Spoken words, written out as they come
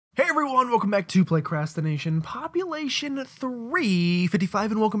everyone, welcome back to PlaycrastiNation, population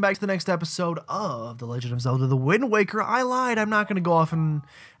 355, and welcome back to the next episode of The Legend of Zelda, The Wind Waker. I lied, I'm not going to go off and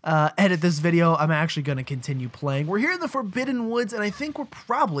edit this video, I'm actually going to continue playing. We're here in the Forbidden Woods, and I think we're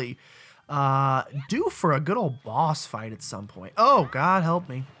probably due for a good old boss fight at some point. Oh, God, help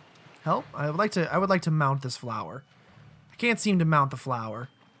me. Help? I would like to mount this flower. I can't seem to mount the flower.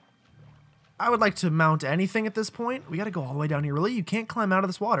 I would like to mount anything at this point. We got to go all the way down here. Really? You can't climb out of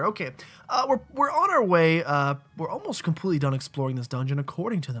this water. Okay. We're on our way. We're almost completely done exploring this dungeon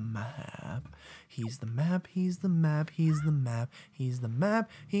according to the map. He's the map. He's the map. He's the map. He's the map.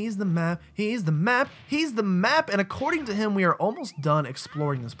 He's the map. He's the map. He's the map. And according to him, we are almost done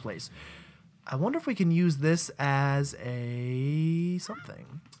exploring this place. I wonder if we can use this as a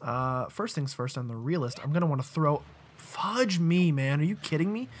something. First things first, on the realist, I'm going to want to throw... Fudge me, man. Are you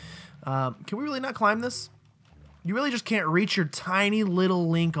kidding me? Can we really not climb this? You really just can't reach your tiny little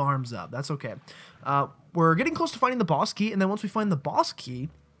Link arms up. That's okay. We're getting close to finding the boss key, and then once we find the boss key,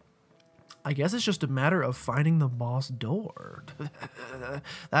 I guess it's just a matter of finding the boss door.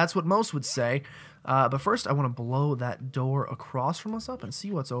 That's what most would say. But first, I want to blow that door across from us up and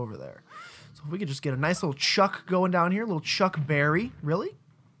see what's over there. So if we could just get a nice little chuck going down here, a little chuck berry. Really?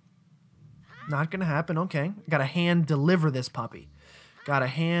 Not gonna happen. Okay. Gotta hand deliver this puppy. Gotta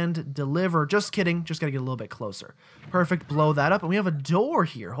hand deliver. Just kidding. Just gotta get a little bit closer. Perfect. Blow that up. And we have a door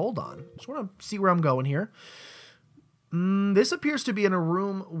here. Hold on. Just want to see where I'm going here. This appears to be in a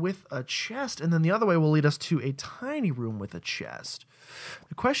room with a chest. And then the other way will lead us to a tiny room with a chest.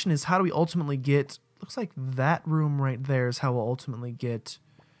 The question is, how do we ultimately get... Looks like that room right there is how we'll ultimately get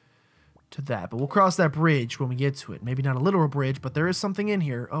to that. But we'll cross that bridge when we get to it. Maybe not a literal bridge, but there is something in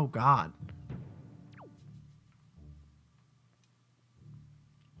here. Oh, God.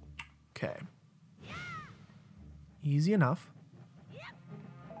 Okay. Easy enough.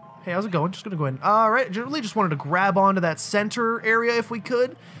 Hey, how's it going? Just gonna go ahead and... Alright, really just wanted to grab onto that center area if we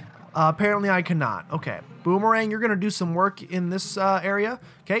could. Apparently I cannot. Okay. Boomerang, you're gonna do some work in this area.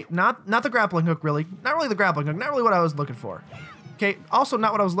 Okay, not the grappling hook, really. Not really the grappling hook. Not really what I was looking for. Okay, also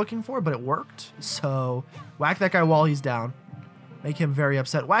not what I was looking for, but it worked. So, whack that guy while he's down. Make him very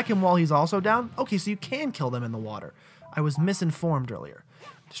upset. Whack him while he's also down. Okay, so you can kill them in the water. I was misinformed earlier.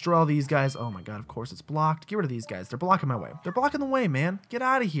 Destroy all these guys. Oh my God, of course it's blocked. Get rid of these guys. They're blocking my way. They're blocking the way, man. Get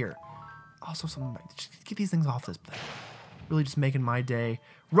out of here. Also, just get these things off this thing. Really just making my day.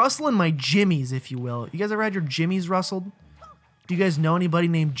 Rustling my jimmies, if you will. You guys ever had your jimmies rustled? Do you guys know anybody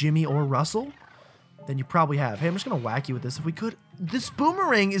named Jimmy or Russell? Then you probably have. Hey, I'm just going to whack you with this if we could. This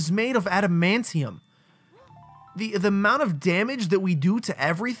boomerang is made of adamantium. The amount of damage that we do to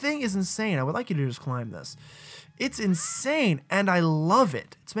everything is insane. I would like you to just climb this. It's insane, and I love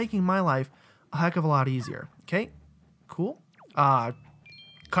it. It's making my life a heck of a lot easier. Okay, cool.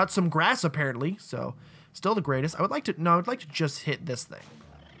 Cut some grass, apparently, so still the greatest. I would like to just hit this thing.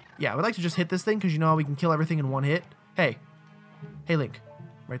 Yeah, I would like to just hit this thing, because you know how we can kill everything in one hit. Hey, Link,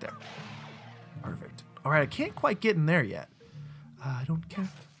 right there. Perfect. All right, I can't quite get in there yet. I don't care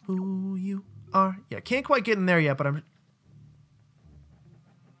who you are. Yeah, can't quite get in there yet, but I'm...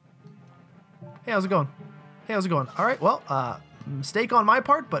 Hey, how's it going? Hey, how's it going? All right, well, mistake on my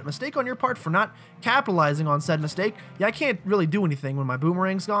part, but mistake on your part for not capitalizing on said mistake. Yeah, I can't really do anything when my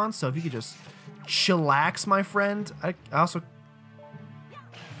boomerang's gone, so if you could just chillax, my friend. I also...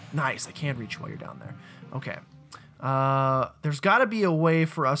 Nice, I can reach you while you're down there. Okay. There's got to be a way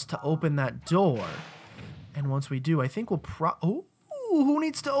for us to open that door. And once we do, I think we'll Ooh, who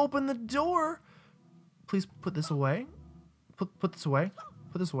needs to open the door? Please put this away. Put this away.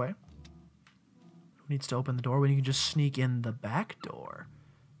 Put this away. Needs to open the door when you can just sneak in the back door.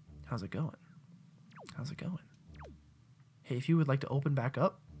 How's it going? How's it going? Hey, if you would like to open back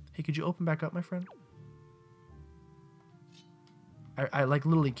up. Hey, could you open back up, my friend? I like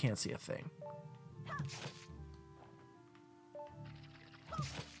literally can't see a thing.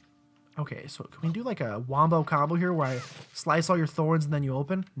 Okay, so can we do like a wombo combo here where I slice all your thorns and then you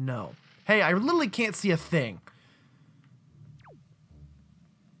open? No. Hey, I literally can't see a thing.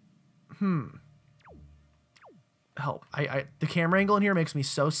 Help. The camera angle in here makes me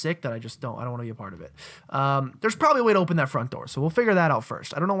so sick that I don't want to be a part of it. There's probably a way to open that front door, so we'll figure that out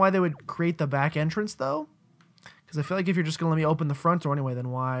first. I don't know why they would create the back entrance, though, because I feel like if you're just going to let me open the front door anyway, then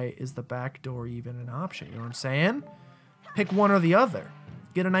why is the back door even an option? You know what I'm saying? Pick one or the other.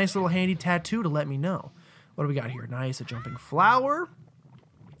 Get a nice little handy tattoo to let me know. What do we got here? Nice, a jumping flower.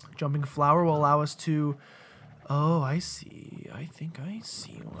 Jumping flower will allow us to... Oh, I see. I think I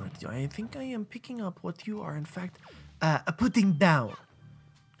see what... I think I am picking up what you are, in fact, putting down.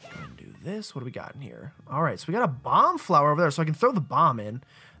 Go and do this. What do we got in here? All right, so we got a bomb flower over there, so I can throw the bomb in.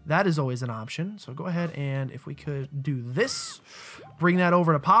 That is always an option. So go ahead and if we could do this, bring that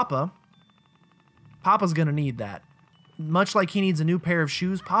over to Papa. Papa's going to need that. Much like he needs a new pair of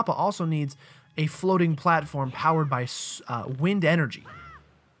shoes, Papa also needs a floating platform powered by wind energy.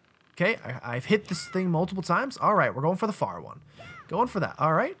 Okay, I've hit this thing multiple times. All right, we're going for the far one. Going for that.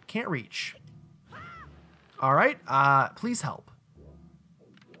 All right, can't reach. All right, please help.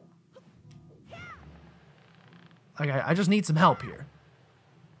 Like, I just need some help here.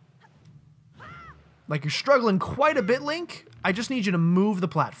 Like, you're struggling quite a bit, Link. I just need you to move the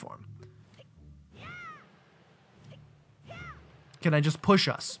platform. Can I just push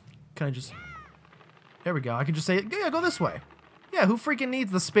us? Can I just... There we go. I can just say, yeah, go this way. Yeah, who freaking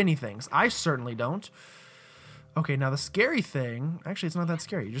needs the spinny things? I certainly don't. Okay, now the scary thing... Actually, it's not that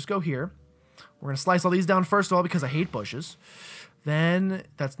scary. You just go here. We're going to slice all these down first of all because I hate bushes. Then,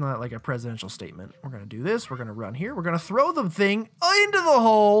 that's not like a presidential statement. We're going to do this. We're going to run here. We're going to throw the thing into the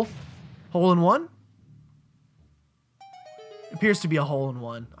hole. Hole in one. Appears to be a hole in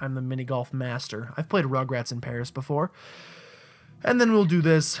one. I'm the mini golf master. I've played Rugrats in Paris before. And then we'll do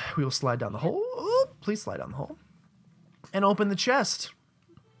this. We will slide down the hole. Oh, please slide down the hole. And open the chest.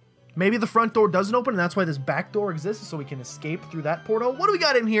 Maybe the front door doesn't open, and that's why this back door exists, so we can escape through that portal. What do we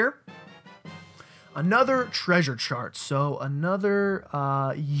got in here? Another treasure chart. So another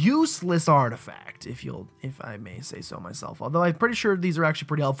useless artifact, if I may say so myself. Although I'm pretty sure these are actually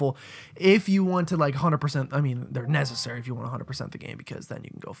pretty helpful if you want to like 100%. I mean, they're necessary if you want 100% the game because then you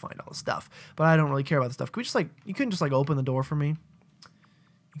can go find all the stuff. But I don't really care about the stuff. Could we just like you couldn't just like open the door for me?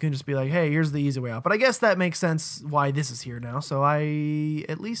 You can just be like, hey, here's the easy way out. But I guess that makes sense why this is here now. So I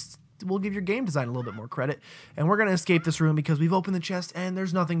at least will give your game design a little bit more credit. And we're going to escape this room because we've opened the chest and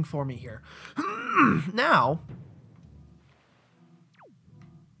there's nothing for me here. Now,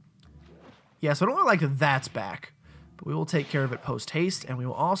 yes, I don't really like that that's back. But we will take care of it post-haste. And we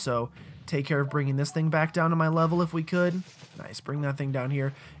will also take care of bringing this thing back down to my level if we could. Nice, bring that thing down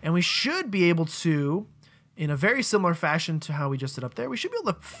here. And we should be able to... in a very similar fashion to how we just did up there, we should be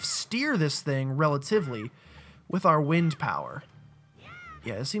able to steer this thing relatively with our wind power.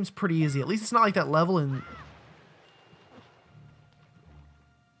 Yeah, it seems pretty easy. At least it's not like that level in...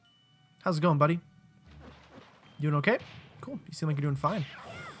 How's it going, buddy? Doing okay? Cool. You seem like you're doing fine.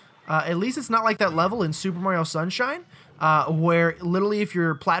 At least it's not like that level in Super Mario Sunshine, where literally if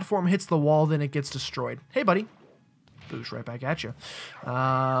your platform hits the wall, then it gets destroyed. Hey, buddy. Boosh, right back at you.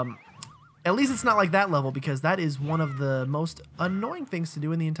 At least it's not like that level because that is one of the most annoying things to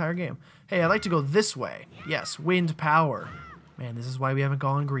do in the entire game. Hey, I'd like to go this way. Yes, wind power. Man, this is why we haven't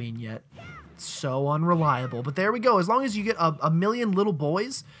gone green yet. It's so unreliable. But there we go. As long as you get a million little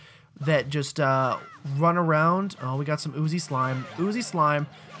boys that just run around. Oh, we got some oozy slime. Oozy slime.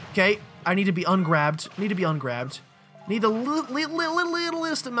 Okay, I need to be ungrabbed. Need the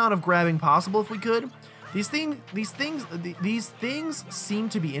littlest amount of grabbing possible if we could. These things seem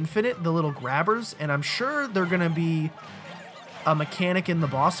to be infinite, the little grabbers, and I'm sure they're going to be a mechanic in the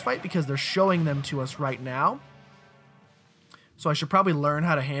boss fight because they're showing them to us right now. So I should probably learn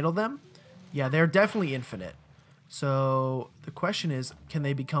how to handle them. Yeah, they're definitely infinite. So the question is, can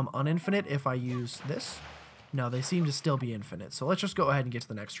they become uninfinite if I use this? No, they seem to still be infinite. So let's just go ahead and get to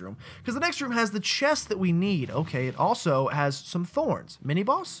the next room. Because the next room has the chest that we need. Okay, it also has some thorns.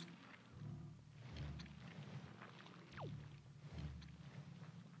 Mini-boss?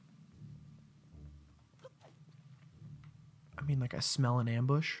 I mean, like I smell an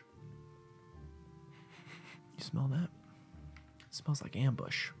ambush. You smell that? It smells like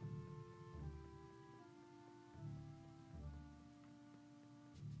ambush.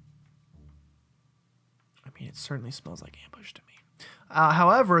 I mean, it certainly smells like ambush to me.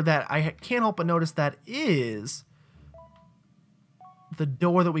 However, that I can't help but notice that is the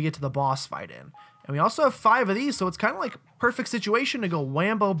door that we get to the boss fight in. And we also have 5 of these, so it's kind of like perfect situation to go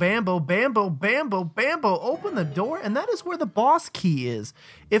whambo, bambo, bambo, bambo, bambo, open the door, and that is where the boss key is,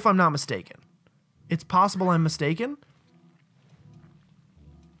 if I'm not mistaken. It's possible I'm mistaken.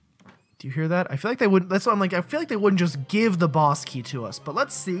 Do you hear that? I feel like they wouldn't, that's what I'm like, I feel like they wouldn't just give the boss key to us, but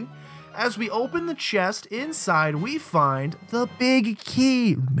let's see. As we open the chest, inside we find the big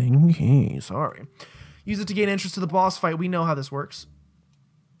key. Big key, sorry. Use it to gain entrance to the boss fight. We know how this works.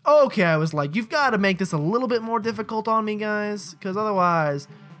 Okay, I was like, you've got to make this a little bit more difficult on me, guys, because otherwise...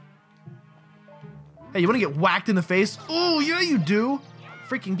 Hey, you want to get whacked in the face? Oh, yeah, you do.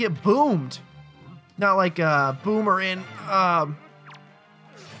 Freaking get boomed. Not like Boomer in...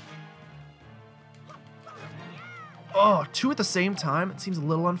 Oh, 2 at the same time? It seems a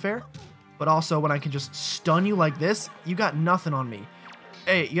little unfair. But also, when I can just stun you like this, you got nothing on me.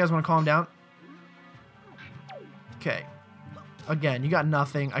 Hey, you guys want to calm down? Okay. Again, you got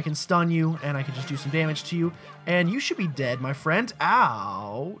nothing. I can stun you, and I can just do some damage to you. And you should be dead, my friend.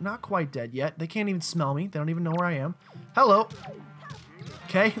 Ow. Not quite dead yet. They can't even smell me. They don't even know where I am. Hello.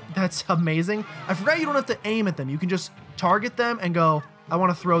 Okay, that's amazing. I forgot you don't have to aim at them. You can just target them and go, I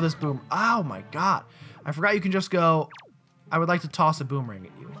want to throw this boom. Oh, my God. I forgot you can just go, I would like to toss a boomerang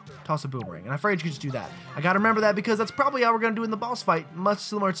at you. Toss a boomerang. And I forgot you could just do that. I got to remember that because that's probably how we're going to do in the boss fight. Much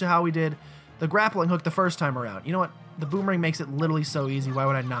similar to how we did the grappling hook the first time around. You know what? The boomerang makes it literally so easy. Why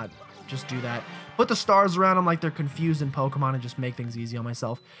would I not just do that? Put the stars around them like they're confused in Pokemon and just make things easy on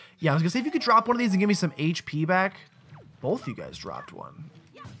myself. Yeah, I was going to say, if you could drop one of these and give me some HP back. Both you guys dropped one.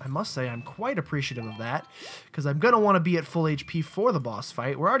 I must say I'm quite appreciative of that because I'm going to want to be at full HP for the boss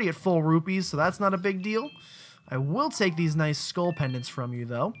fight. We're already at full rupees, so that's not a big deal. I will take these nice skull pendants from you,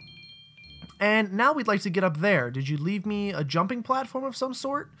 though. And now we'd like to get up there. Did you leave me a jumping platform of some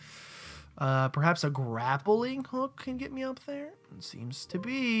sort? Perhaps a grappling hook can get me up there? It seems to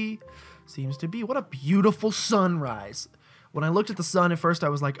be. Seems to be. What a beautiful sunrise. When I looked at the sun, at first I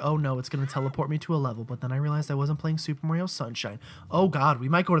was like, oh no, it's going to teleport me to a level. But then I realized I wasn't playing Super Mario Sunshine. Oh God, we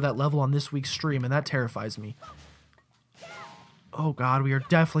might go to that level on this week's stream, and that terrifies me. Oh God, we are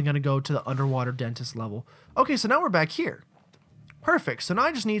definitely going to go to the underwater dentist level. Okay, so now we're back here. Perfect. So now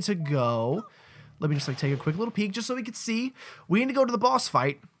I just need to go. Let me just like take a quick little peek just so we can see. We need to go to the boss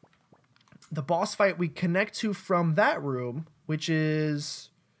fight. The boss fight we connect to from that room, which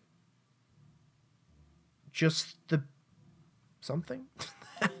is just the something.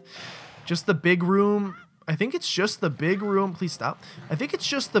 Just the big room. I think it's just the big room. Please stop. I think it's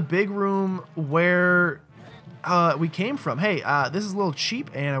just the big room where we came from. Hey, this is a little cheap,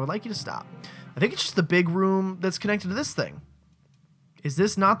 and I would like you to stop. I think it's just the big room that's connected to this thing. Is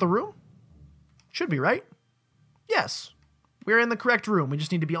this not the room? Should be, right? Yes. We're in the correct room. We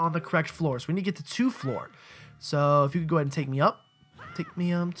just need to be on the correct floor. So we need to get to 2th floor. So if you could go ahead and take me up. Take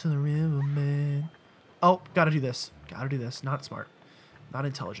me up to the river, man. Oh, gotta do this. Gotta do this. Not smart. Not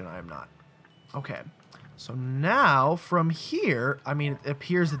intelligent. I am not. Okay. So now from here, I mean, it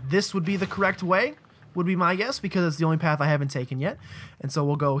appears that this would be the correct way. Would be my guess because it's the only path I haven't taken yet. And so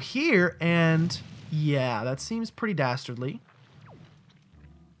we'll go here and yeah, that seems pretty dastardly.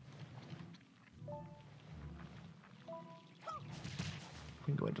 We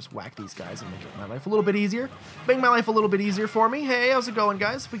can go ahead and just whack these guys and make my life a little bit easier. Make my life a little bit easier for me. Hey, how's it going,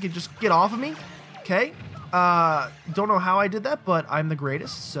 guys? If we could just get off of me. Okay. Don't know how I did that, but I'm the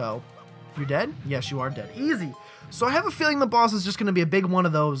greatest, so... You're dead? Yes, you are dead. Easy. So I have a feeling the boss is just going to be a big one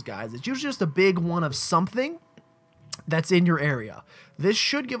of those guys. It's usually just a big one of something that's in your area. This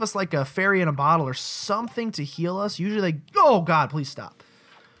should give us like a fairy in a bottle or something to heal us. Usually they... Oh, God, please stop.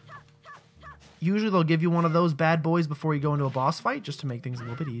 Usually they'll give you one of those bad boys before you go into a boss fight, just to make things a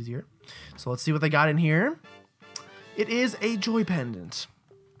little bit easier. So let's see what they got in here. It is a joy pendant.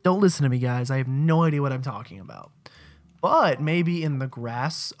 Don't listen to me, guys. I have no idea what I'm talking about. But maybe in the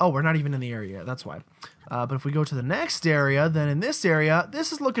grass. Oh, we're not even in the area. That's why. But if we go to the next area, then in this area,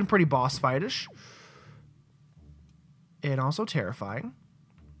 this is looking pretty boss fightish. And also terrifying.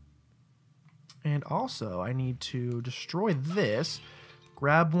 And also, I need to destroy this.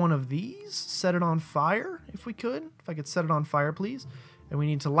 Grab one of these. Set it on fire, if we could. If I could set it on fire, please. And we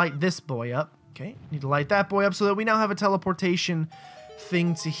need to light this boy up. Okay, need to light that boy up so that we now have a teleportation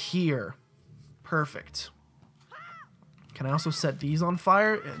thing to here. Perfect. Can I also set these on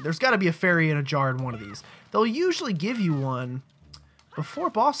fire? There's got to be a fairy in a jar in one of these. They'll usually give you one before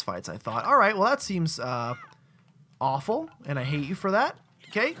boss fights, I thought. All right, well, that seems awful, and I hate you for that.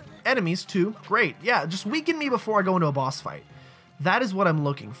 Okay, enemies, too. Great. Yeah, just weaken me before I go into a boss fight. That is what I'm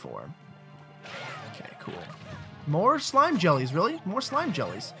looking for. Okay, cool. More slime jellies, really? More slime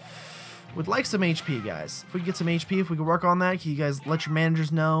jellies. Would like some HP, guys. If we could get some HP, if we could work on that, can you guys let your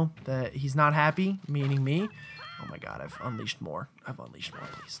managers know that he's not happy, meaning me? Oh my God, I've unleashed more. I've unleashed more.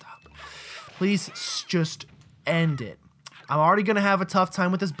 Please stop. Please just end it. I'm already going to have a tough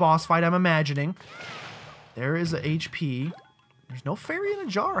time with this boss fight, I'm imagining. There is a HP. There's no fairy in a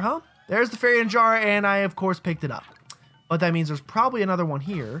jar, huh? There's the fairy in a jar, and I, of course, picked it up. But that means there's probably another one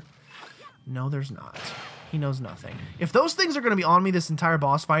here. No, there's not. He knows nothing. If those things are going to be on me this entire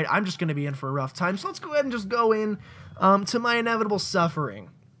boss fight, I'm just going to be in for a rough time. So let's go ahead and just go in to my inevitable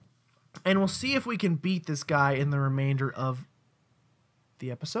suffering. And we'll see if we can beat this guy in the remainder of the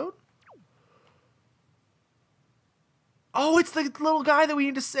episode. Oh, it's the little guy that we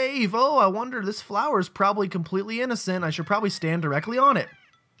need to save. Oh, I wonder, this flower is probably completely innocent. I should probably stand directly on it.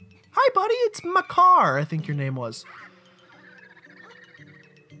 Hi, buddy. It's Makar, I think your name was.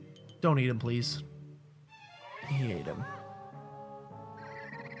 Don't eat him, please. He ate him.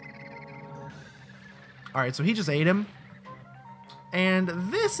 Alright, so he just ate him. And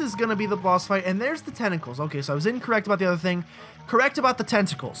this is going to be the boss fight. And there's the tentacles. Okay, so I was incorrect about the other thing. Correct about the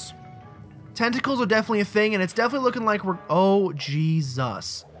tentacles. Tentacles are definitely a thing, and it's definitely looking like we're... Oh,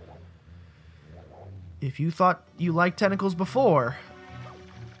 Jesus. If you thought you liked tentacles before...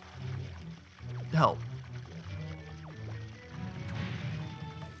 Help.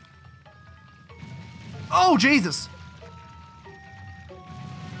 Oh, Jesus!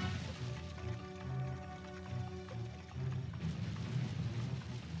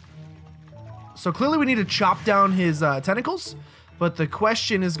 So clearly we need to chop down his tentacles, but the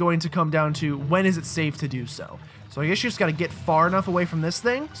question is going to come down to when is it safe to do so. So I guess you just got to get far enough away from this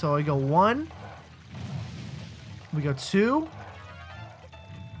thing. So I go 1. We go 2.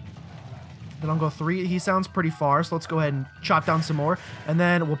 Then I'll go 3. He sounds pretty far, so let's go ahead and chop down some more. And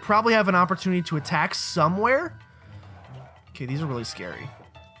then we'll probably have an opportunity to attack somewhere. Okay, these are really scary.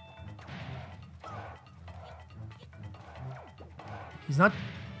 He's not...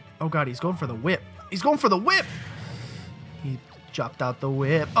 Oh, God, he's going for the whip. He's going for the whip! He chopped out the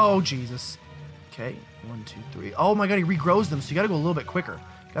whip. Oh, Jesus. Okay, 1, 2, 3. Oh, my God, he regrows them, so you got to go a little bit quicker.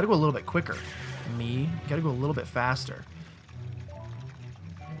 Got to go a little bit quicker. Me, got to go a little bit faster.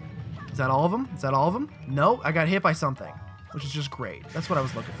 Is that all of them? Is that all of them? No, I got hit by something, which is just great. That's what I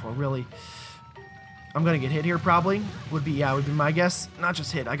was looking for, really. I'm going to get hit here, probably. Would be my guess. Not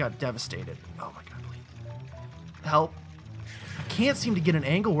just hit, I got devastated. Oh, my God, please. Help. I can't seem to get an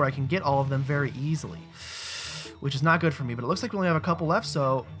angle where I can get all of them very easily, which is not good for me, but it looks like we only have a couple left,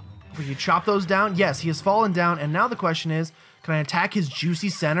 so if we can chop those down. Yes, he has fallen down, and now the question is, can I attack his juicy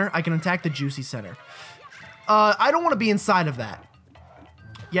center? I can attack the juicy center. I don't want to be inside of that.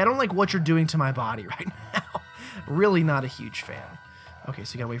 Yeah, I don't like what you're doing to my body right now. Really not a huge fan. Okay,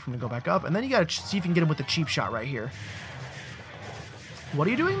 so you gotta wait for him to go back up, and then you gotta see if you can get him with the cheap shot right here. What are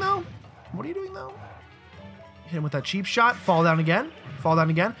you doing, though? What are you doing, though? Hit him with that cheap shot. Fall down again. Fall down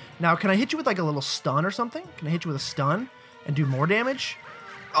again. Now, can I hit you with like a little stun or something? Can I hit you with a stun and do more damage?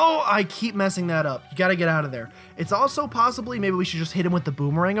 Oh, I keep messing that up. You gotta get out of there. It's also possibly maybe we should just hit him with the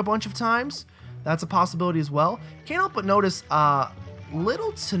boomerang a bunch of times. That's a possibility as well. Can't help but notice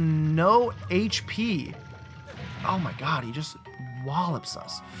little to no HP. Oh my God, he just wallops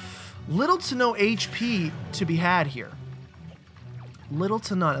us. Little to no HP to be had here. Little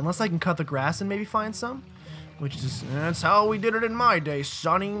to none, unless I can cut the grass and maybe find some. Which is, that's how we did it in my day,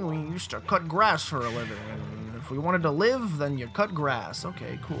 Sonny. We used to cut grass for a living. And if we wanted to live, then you cut grass.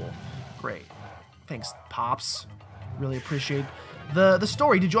 Okay, cool. Great. Thanks, Pops. Really appreciate the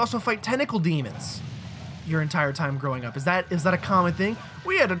story. Did you also fight tentacle demons your entire time growing up? Is that a common thing?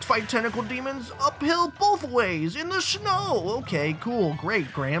 We had to fight tentacle demons uphill both ways in the snow. Okay, cool.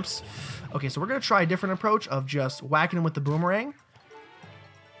 Great, Gramps. Okay, so we're going to try a different approach of just whacking him with the boomerang.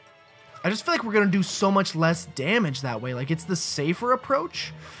 I just feel like we're going to do so much less damage that way. Like, it's the safer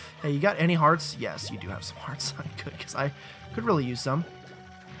approach. Hey, you got any hearts? Yes, you do have some hearts. Good, because I could really use some.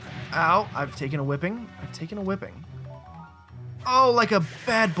 Ow, I've taken a whipping. I've taken a whipping. Oh, like a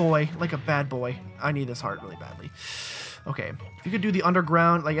bad boy. Like a bad boy. I need this heart really badly. Okay, if you could do the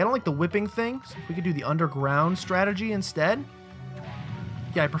underground... Like, I don't like the whipping thing. So if we could do the underground strategy instead.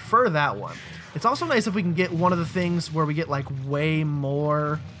 Yeah, I prefer that one. It's also nice if we can get one of the things where we get, like, way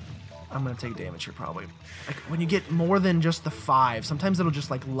more... I'm going to take damage here, probably. Like, when you get more than just the 5, sometimes it'll just,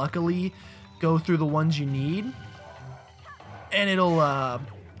 like, luckily go through the ones you need. And it'll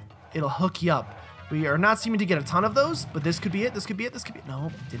hook you up. We are not seeming to get a ton of those, but this could be it, this could be it, this could be it. No,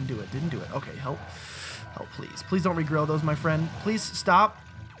 didn't do it, didn't do it. Okay, help. Help, please. Please don't regrow those, my friend. Please stop.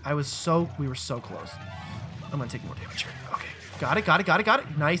 We were so close. I'm going to take more damage here. Okay, got it, got it, got it, got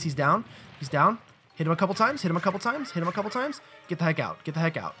it. Nice, he's down. He's down. Hit him a couple times, hit him a couple times, hit him a couple times. Get the heck out, get the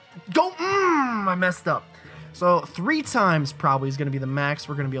heck out. Go! I messed up. So 3 times probably is going to be the max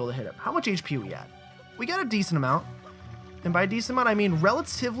we're going to be able to hit him. How much HP we at? We got a decent amount. And by decent amount, I mean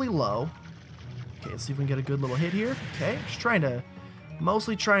relatively low. Okay, let's see if we can get a good little hit here. Okay, just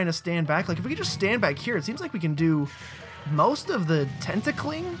mostly trying to stand back. Like, if we could just stand back here, it seems like we can do most of the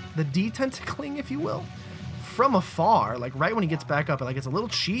tentacling, the detentacling, if you will, from afar. Like, right when he gets back up. Like, it's a little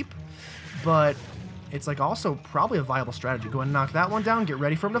cheap, but... it's like also probably a viable strategy. Go ahead and knock that one down. Get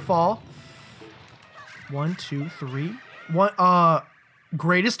ready for him to fall. 1, 2, 3.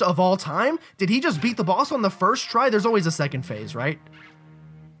 Greatest of all time? Did he just beat the boss on the first try? There's always a second phase, right?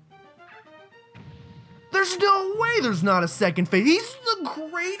 There's no way there's not a second phase. He's the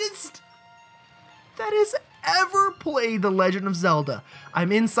greatest that has ever played The Legend of Zelda.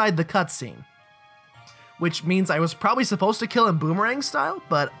 I'm inside the cutscene, which means I was probably supposed to kill him boomerang style,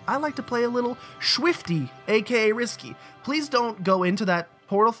 but I like to play a little swifty, aka risky. Please don't go into that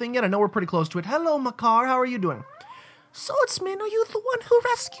portal thing yet. I know we're pretty close to it. Hello, Makar. How are you doing? Swordsman, are you the one who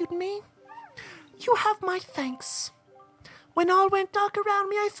rescued me? You have my thanks. When all went dark around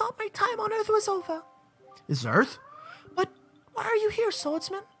me, I thought my time on Earth was over. Is Earth? But why are you here,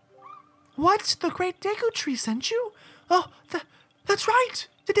 Swordsman? What? The great Deku Tree sent you? Oh, that's right.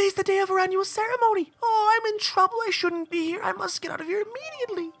 Today's the day of our annual ceremony. Oh, I'm in trouble. I shouldn't be here. I must get out of here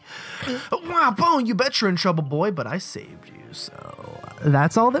immediately. Wow, Bone, you bet you're in trouble, boy, but I saved you, so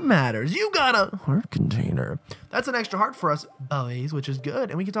that's all that matters. You got a heart container. That's an extra heart for us, boys, which is good.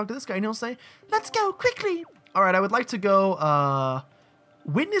 And we can talk to this guy, and he'll say, let's go, quickly. All right, I would like to go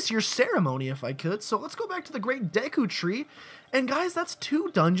witness your ceremony if I could. So let's go back to the great Deku Tree. And guys, that's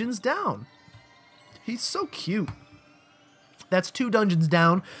 2 dungeons down. He's so cute. That's 2 dungeons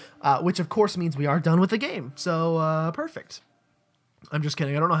down, which of course means we are done with the game. So, perfect. I'm just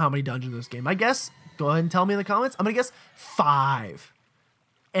kidding. I don't know how many dungeons in this game. I guess, go ahead and tell me in the comments. I'm going to guess 5.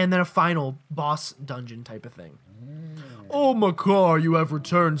 And then a final boss dungeon type of thing. Oh, Makar, you have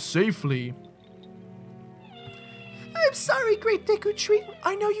returned safely. I'm sorry, great Deku Tree.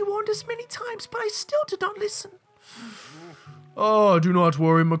 I know you warned us many times, but I still did not listen. Oh, do not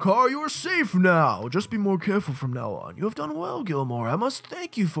worry, Makar. You are safe now. Just be more careful from now on. You have done well, Gilmore. I must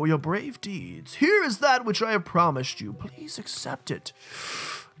thank you for your brave deeds. Here is that which I have promised you. Please accept it.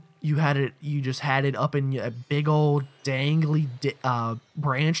 You just had it up in a big old dangly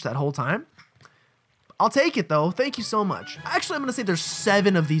branch that whole time. I'll take it, though. Thank you so much. Actually, I'm going to say there's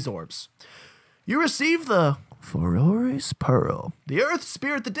 7 of these orbs. You received the Farore's Pearl. The earth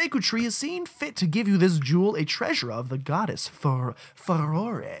spirit, the Deku Tree, has seen fit to give you this jewel, a treasure of the goddess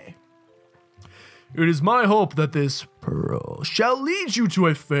Farore. It is my hope that this pearl shall lead you to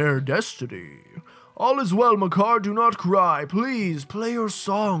a fair destiny. All is well, Makar, do not cry. Please play your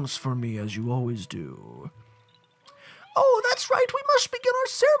songs for me as you always do. Oh, that's right. We must begin our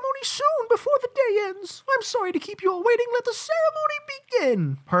ceremony soon before the day ends. I'm sorry to keep you all waiting. Let the ceremony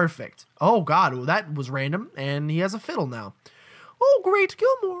begin. Perfect. Oh, God. Well, that was random. And he has a fiddle now. Oh, great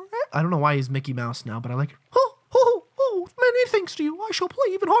Gilmore. I don't know why he's Mickey Mouse now, but I like it. Oh, many thanks to you. I shall play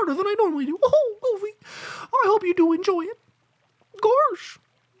even harder than I normally do. Oh, Goofy. I hope you do enjoy it. Gosh.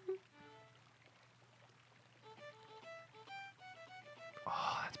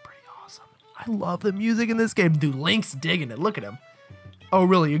 I love the music in this game. Dude, Link's digging it. Look at him. Oh,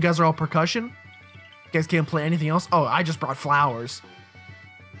 really? You guys are all percussion? You guys can't play anything else? Oh, I just brought flowers.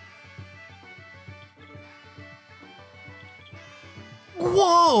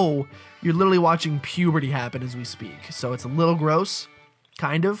 Whoa! You're literally watching puberty happen as we speak. So it's a little gross,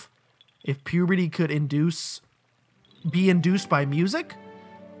 kind of. If puberty could be induced by music,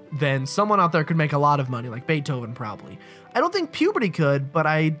 then someone out there could make a lot of money, like Beethoven probably. I don't think puberty could, but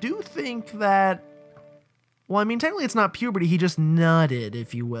I do think that, well, I mean, technically it's not puberty, he just nutted,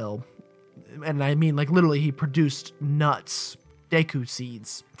 if you will. And I mean, like, literally, he produced nuts, Deku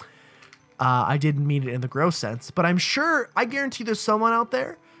seeds. I didn't mean it in the gross sense, but I'm sure, I guarantee there's someone out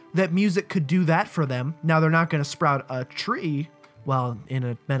there that music could do that for them. Now, they're not going to sprout a tree, well, in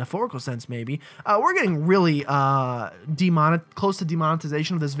a metaphorical sense, maybe. We're getting really close to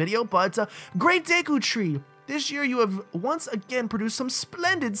demonetization of this video, but great Deku Tree. This year you have once again produced some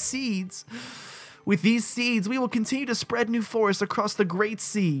splendid seeds. With these seeds, we will continue to spread new forests across the great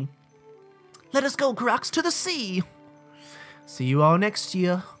sea. Let us go, Crocs, to the sea. See you all next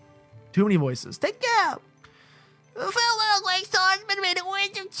year. Too many voices. Take care. Farewell, great swordsman. May the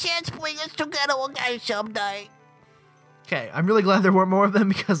winds of chance bring us together again someday. Okay, I'm really glad there weren't more of them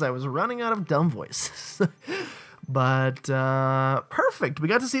because I was running out of dumb voices. But, perfect. We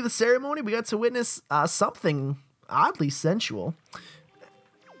got to see the ceremony. We got to witness something oddly sensual.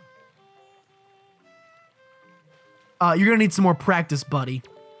 You're going to need some more practice, buddy.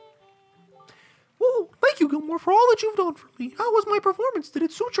 Whoa, thank you, Gilmore, for all that you've done for me. How was my performance? Did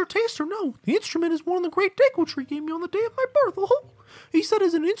it suit your taste or no? The instrument is one the great Deku Tree gave me on the day of my birth. Oh, he said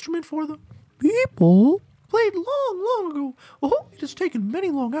it's an instrument for the people. Played long ago. Oh, it has taken many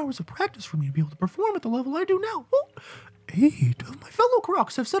long hours of practice for me to be able to perform at the level I do now. Oh, 8 of my fellow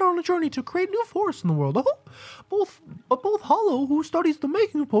Crocs have set on a journey to create new forests in the world. Oh, both Hollow, who studies the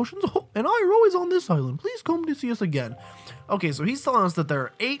making of potions, and I are always on this island. Please come to see us again. Okay, so he's telling us that there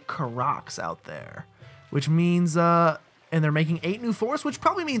are 8 Crocs out there, which means, and they're making 8 new forests, which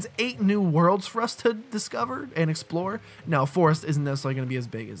probably means 8 new worlds for us to discover and explore. Now, forest isn't necessarily going to be as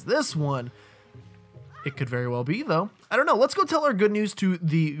big as this one. It could very well be, though. I don't know. Let's go tell our good news to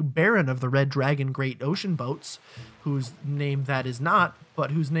the Baron of the Red Dragon Great Ocean Boats, whose name that is not,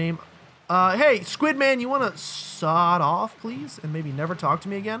 but whose name... hey, Squid Man, you want to sod off, please? And maybe never talk to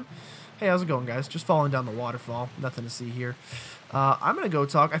me again? Hey, how's it going, guys? Just falling down the waterfall. Nothing to see here. I'm going to go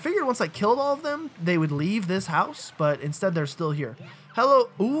talk. I figured once I killed all of them, they would leave this house, but instead they're still here. Hello.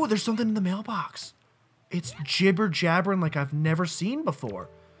 Ooh, there's something in the mailbox. It's jibber jabbering like I've never seen before.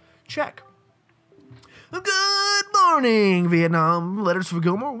 Check. Good morning, Vietnam. Letters for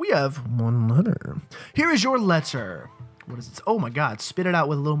Gilmore. We have one letter. Here is your letter. What is it? Oh my God, spit it out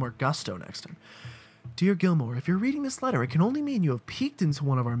with a little more gusto next time. Dear Gilmore, if you're reading this letter, it can only mean you have peeked into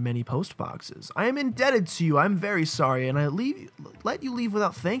one of our many post boxes. I am indebted to you. I'm very sorry, and I let you leave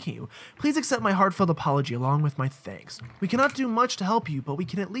without thanking you. Please accept my heartfelt apology along with my thanks. We cannot do much to help you, but we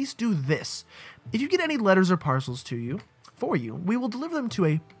can at least do this. If you get any letters or parcels for you, we will deliver them to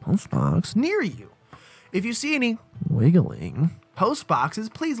a post box near you. If you see any wiggling post boxes,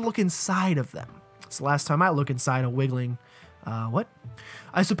 please look inside of them. It's the last time I look inside a wiggling, what?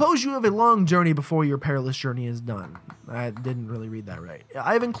 I suppose you have a long journey before your perilous journey is done. I didn't really read that right.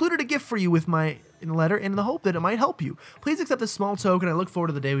 I have included a gift for you with my letter in the hope that it might help you. Please accept this small token. I look forward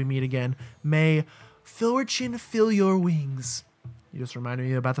to the day we meet again. May fortune fill your wings. You just reminded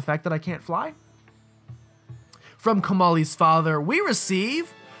me about the fact that I can't fly. From Kamali's father, we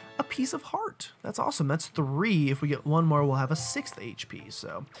receive a piece of heart. That's awesome. That's 3. If we get one more, we'll have a 6th HP.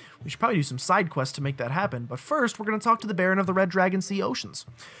 So we should probably do some side quests to make that happen. But first, we're going to talk to the Baron of the Red Dragon Sea Oceans.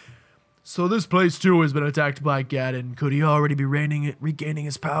 So this place too has been attacked by Gaddon. Could he already be regaining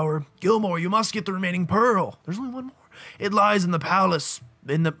his power? Gilmore, you must get the remaining pearl. There's only one more. It lies in the palace.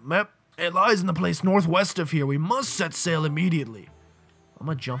 It lies in the place northwest of here. We must set sail immediately. I'm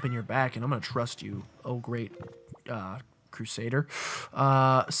gonna jump in your back and I'm gonna trust you. Oh great. Crusader.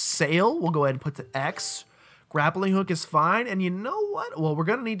 Sail, we'll go ahead and put to X. Grappling hook is fine. And you know what? Well, we're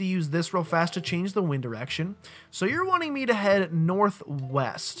going to need to use this real fast to change the wind direction. So you're wanting me to head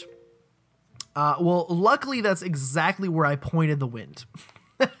northwest. Well, luckily that's exactly where I pointed the wind.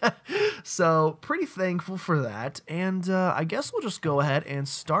 So pretty thankful for that. And I guess we'll just go ahead and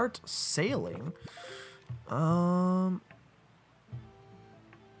start sailing.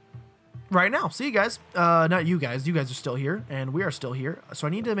 Right now. See you guys. Not you guys. You guys are still here, and we are still here. So I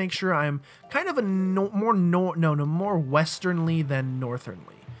need to make sure I'm kind of a more westernly than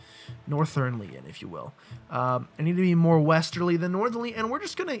northernly. Northernly, if you will. I need to be more westerly than northerly, and we're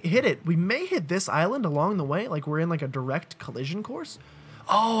just gonna hit it. We may hit this island along the way, like we're in like a direct collision course.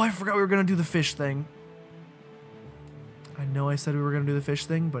 Oh, I forgot we were gonna do the fish thing. I know I said we were gonna do the fish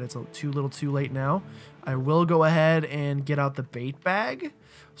thing, but it's too little too late now. I will go ahead and get out the bait bag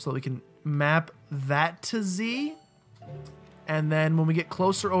so that we can map that to Z. And then when we get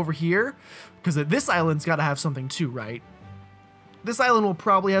closer over here, because this island's got to have something too, right? This island will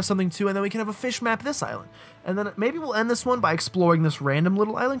probably have something too, and then we can have a fish map this island. And then maybe we'll end this one by exploring this random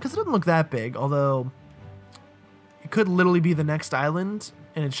little island, because it doesn't look that big, although it could literally be the next island,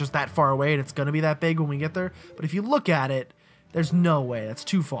 and it's just that far away, and it's going to be that big when we get there. But if you look at it, there's no way. That's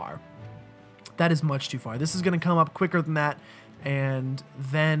too far. That is much too far. This is going to come up quicker than that. And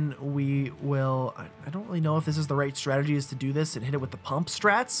then we will, I don't really know if this is the right strategy is to do this and hit it with the pump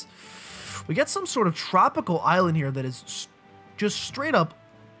strats. We get some sort of tropical island here that is just straight up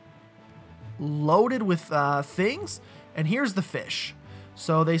loaded with things. And here's the fish.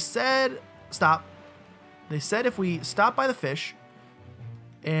 So they said, stop. They said if we stop by the fish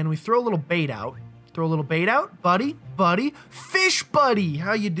and we throw a little bait out, buddy, fish buddy.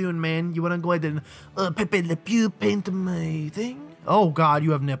 How you doing, man? You want to go ahead and Pepe Le Pew paint my thing? Oh God,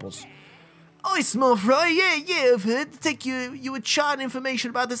 you have nipples. Oh, small fry. Yeah. I've heard to take you a chart and information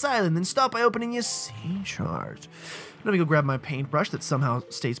about this island, then start by opening your sea chart. Let me go grab my paintbrush that somehow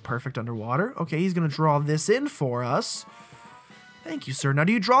stays perfect underwater. Okay, he's gonna draw this in for us. Thank you, sir. Now,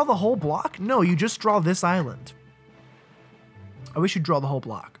 do you draw the whole block? No, you just draw this island. I wish you'd draw the whole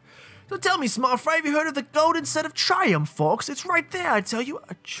block. So tell me, small fry, have you heard of the Golden Set of Triumph, folks? It's right there, I tell you.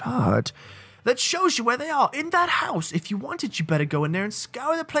 A chart that shows you where they are, in that house. If you want it, you better go in there and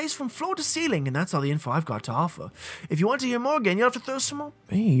scour the place from floor to ceiling, and that's all the info I've got to offer. If you want to hear more again, you'll have to throw some more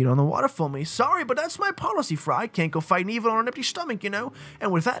bait on the water for me. Sorry, but that's my policy, Fry. Can't go fighting evil on an empty stomach, you know.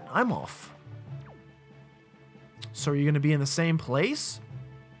 And with that, I'm off. So are you going to be in the same place?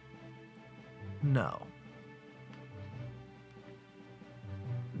 No.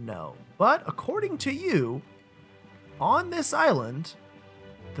 No. But according to you, on this island,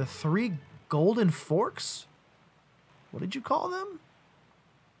 the 3 golden forks? What did you call them?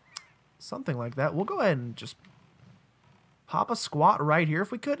 Something like that. We'll go ahead and just pop a squat right here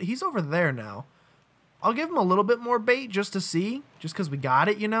if we could. He's over there now. I'll give him a little bit more bait just to see, just because we got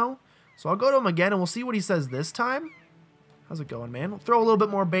it, you know? So I'll go to him again and we'll see what he says this time. How's it going, man? We'll throw a little bit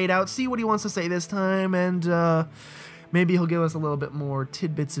more bait out, see what he wants to say this time, and maybe he'll give us a little bit more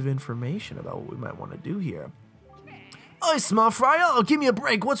tidbits of information about what we might want to do here. Oi, small fry, oh, give me a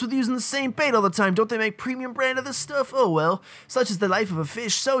break. What's with using the same bait all the time? Don't they make premium brand of this stuff? Oh, well, such is the life of a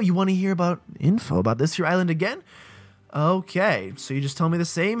fish. So, you want to hear about info about this here island again? Okay, so you just tell me the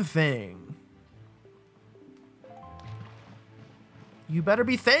same thing. You better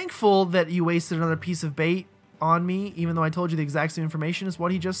be thankful that you wasted another piece of bait on me, even though I told you the exact same information as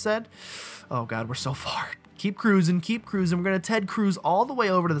what he just said. Oh, God, we're so far. Keep cruising, keep cruising. We're going to Ted cruise all the way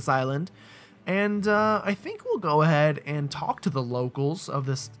over to this island. And I think we'll go ahead and talk to the locals of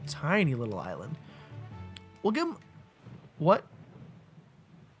this tiny little island. We'll give them... What?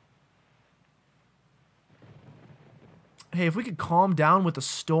 Hey, if we could calm down with the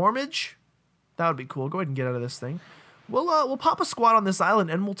stormage, that would be cool. Go ahead and get out of this thing. We'll pop a squad on this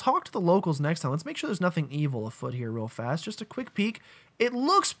island, and we'll talk to the locals next time. Let's make sure there's nothing evil afoot here real fast. Just a quick peek. It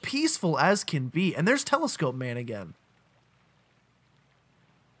looks peaceful as can be. And there's Telescope Man again.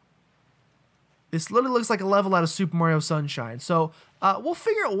 This literally looks like a level out of Super Mario Sunshine. So we'll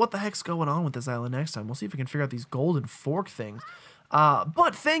figure out what the heck's going on with this island next time. We'll see if we can figure out these golden fork things.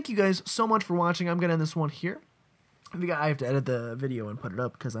 But thank you guys so much for watching. I'm going to end this one here. I have to edit the video and put it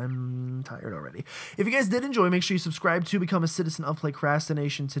up because I'm tired already. If you guys did enjoy, make sure you subscribe to become a citizen of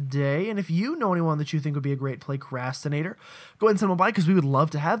PlaycrastiNation today. And if you know anyone that you think would be a great Playcrastinator, go ahead and send them by because we would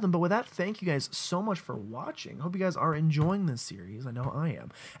love to have them. But with that, thank you guys so much for watching. Hope you guys are enjoying this series. I know I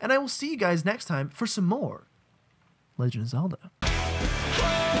am. And I will see you guys next time for some more Legend of Zelda.